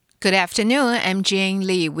Good afternoon, I'm Jane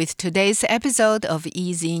Lee with today's episode of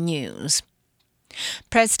Easy News.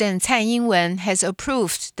 President Tsai Ing-wen has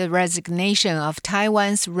approved the resignation of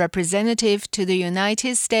Taiwan's representative to the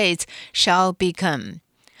United States, Hsiao Bi-khim.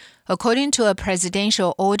 According to a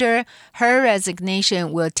presidential order, her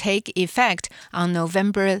resignation will take effect on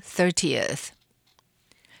November 30th.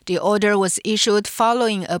 The order was issued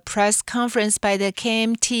following a press conference by the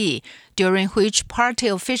KMT, during which party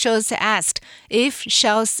officials asked if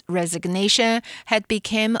Hsiao's resignation had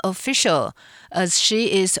become official, as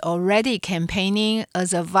she is already campaigning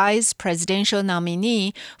as a vice presidential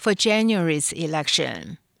nominee for January's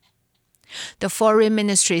election. The Foreign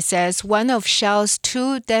Ministry says one of Hsiao's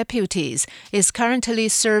two deputies is currently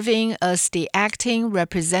serving as the acting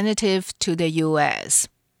representative to the U.S.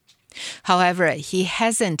 However, he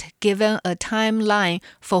hasn't given a timeline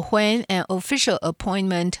for when an official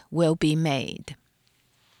appointment will be made.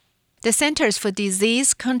 The Centers for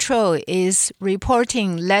Disease Control is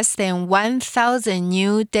reporting less than 1,000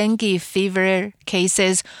 new dengue fever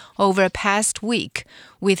cases over past week,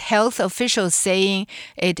 with health officials saying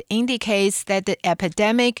it indicates that the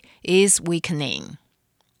epidemic is weakening.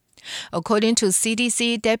 According to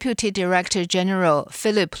CDC Deputy Director General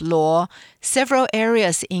Philip Luo, several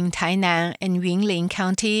areas in Tainan and Yunlin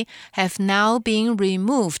County have now been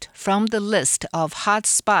removed from the list of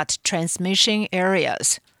hotspot transmission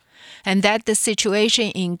areas, and that the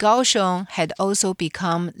situation in Kaohsiung had also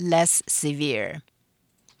become less severe.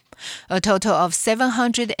 A total of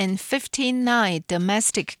 759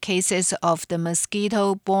 domestic cases of the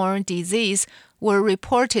mosquito-borne disease were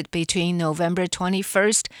reported between November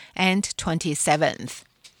 21st and 27th.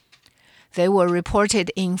 They were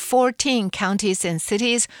reported in 14 counties and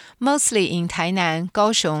cities, mostly in Tainan,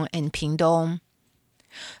 Kaohsiung, and Pingdong.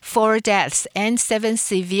 4 deaths and 7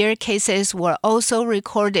 severe cases were also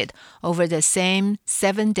recorded over the same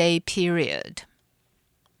 7-day period.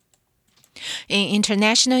 In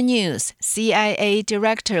international news, CIA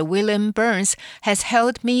Director William Burns has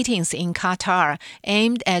held meetings in Qatar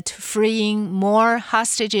aimed at freeing more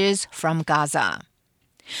hostages from Gaza.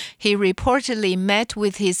 He reportedly met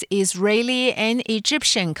with his Israeli and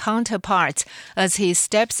Egyptian counterparts as he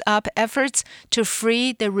steps up efforts to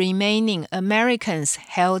free the remaining Americans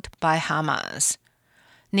held by Hamas.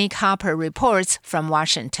 Nick Harper reports from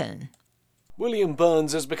Washington. William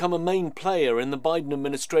Burns has become a main player in the Biden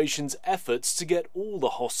administration's efforts to get all the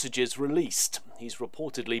hostages released. He's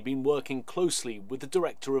reportedly been working closely with the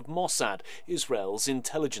director of Mossad, Israel's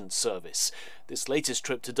intelligence service. This latest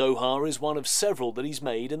trip to Doha is one of several that he's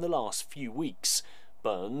made in the last few weeks.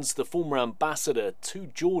 Burns, the former ambassador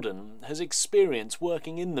to Jordan, has experience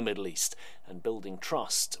working in the Middle East and building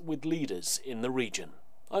trust with leaders in the region.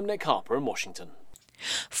 I'm Nick Harper in Washington.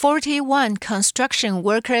 41 construction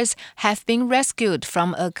workers have been rescued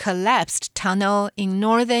from a collapsed tunnel in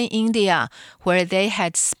northern India, where they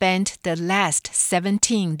had spent the last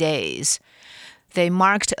 17 days. They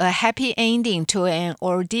marked a happy ending to an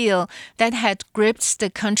ordeal that had gripped the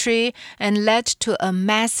country and led to a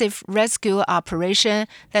massive rescue operation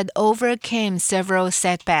that overcame several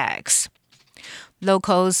setbacks.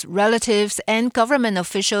 Locals, relatives, and government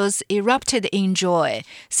officials erupted in joy,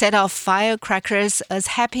 set off firecrackers as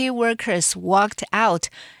happy workers walked out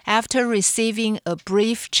after receiving a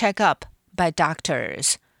brief checkup by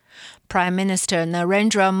doctors. Prime Minister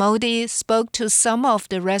Narendra Modi spoke to some of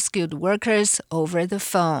the rescued workers over the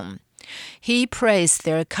phone. He praised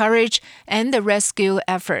their courage and the rescue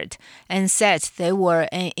effort and said they were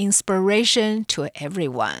an inspiration to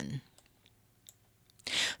everyone.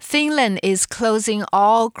 Finland is closing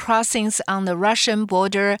all crossings on the Russian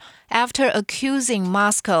border after accusing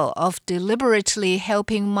Moscow of deliberately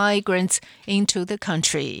helping migrants into the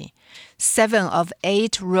country. 7 of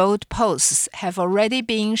 8 road posts have already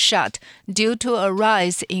been shut due to a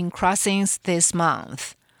rise in crossings this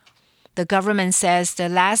month. The government says the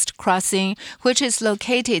last crossing, which is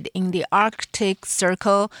located in the Arctic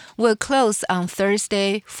Circle, will close on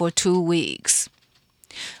Thursday for 2 weeks.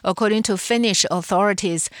 According to Finnish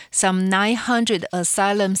authorities, some 900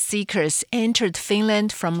 asylum seekers entered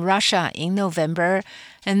Finland from Russia in November,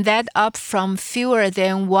 and that up from fewer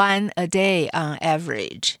than 1 a day on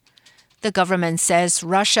average. The government says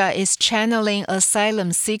Russia is channeling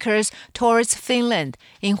asylum seekers towards Finland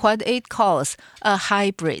in what it calls a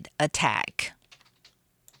hybrid attack.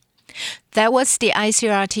 That was the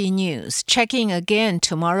ICRT news. Check in again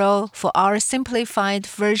tomorrow for our simplified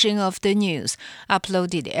version of the news,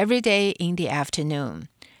 uploaded every day in the afternoon.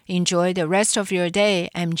 Enjoy the rest of your day.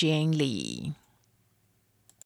 I'm Jane Lee.